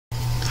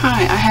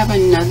Hi, I have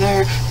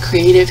another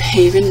Creative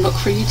Haven book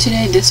for you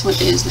today. This one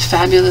is The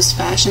Fabulous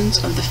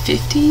Fashions of the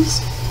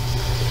 50s.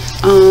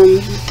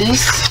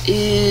 This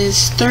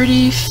is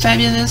 30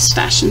 fabulous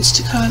fashions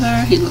to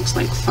color. He looks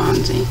like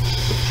Fonzie.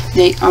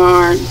 They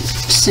are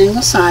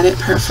single-sided,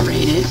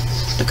 perforated.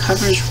 The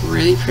cover is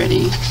really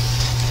pretty.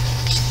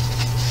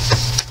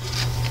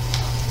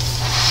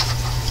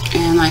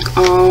 And like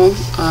all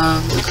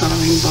of the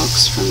coloring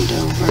books from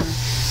Dover,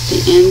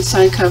 the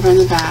inside cover and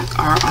the back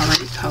are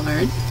already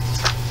colored.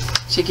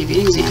 To give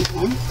you an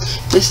example,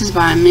 this is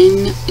by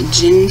Ming, and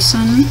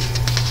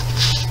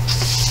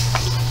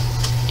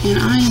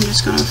I am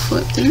just going to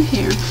flip through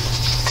here.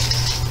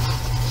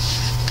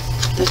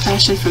 The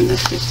fashion from the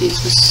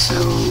 50s was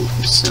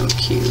so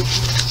cute.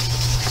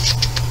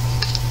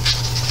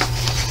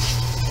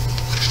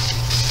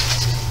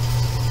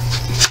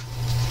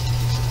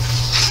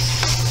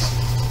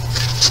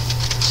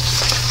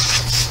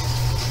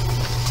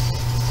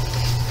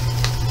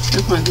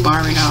 Look like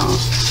Barbie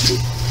dolls.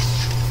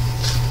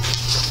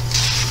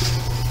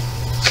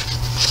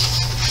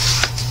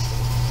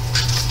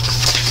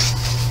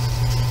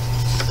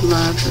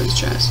 Love those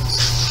dresses.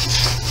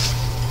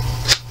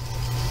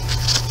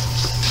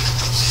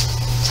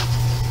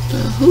 The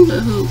hula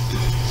hoop.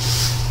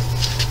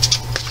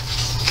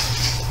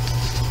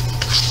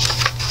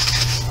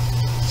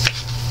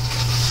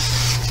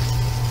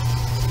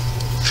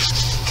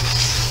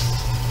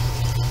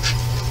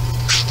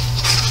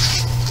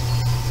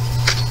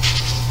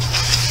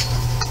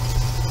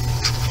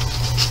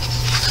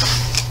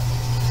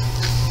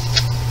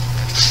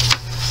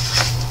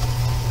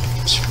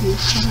 It's from the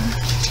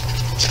color.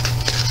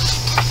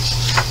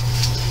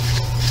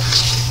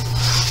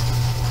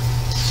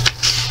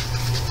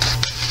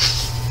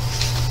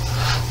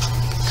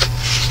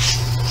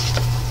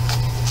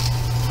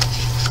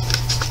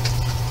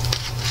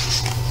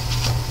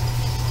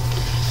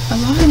 A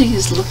lot of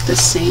these look the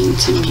same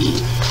to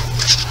me.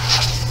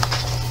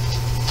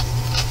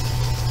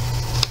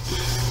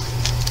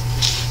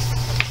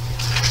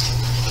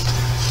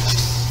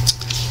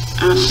 I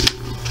don't know.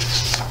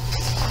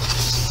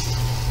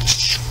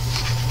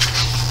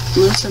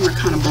 Most of them are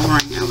kind of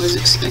boring. I was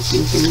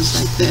expecting things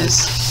like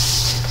this.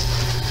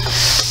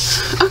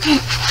 Okay.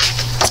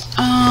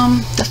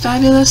 The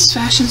Fabulous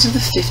Fashions of the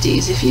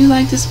 50s. If you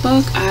like this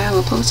book, I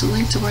will post a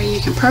link to where you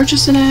can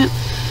purchase it at.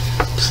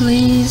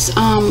 Please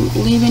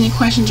leave any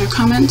questions or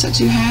comments that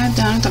you have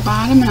down at the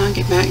bottom and I'll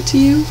get back to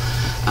you.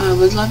 I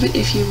would love it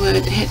if you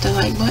would hit the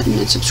like button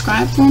and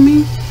subscribe for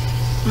me.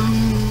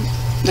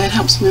 That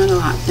helps me out a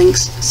lot.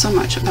 Thanks so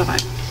much. Bye-bye.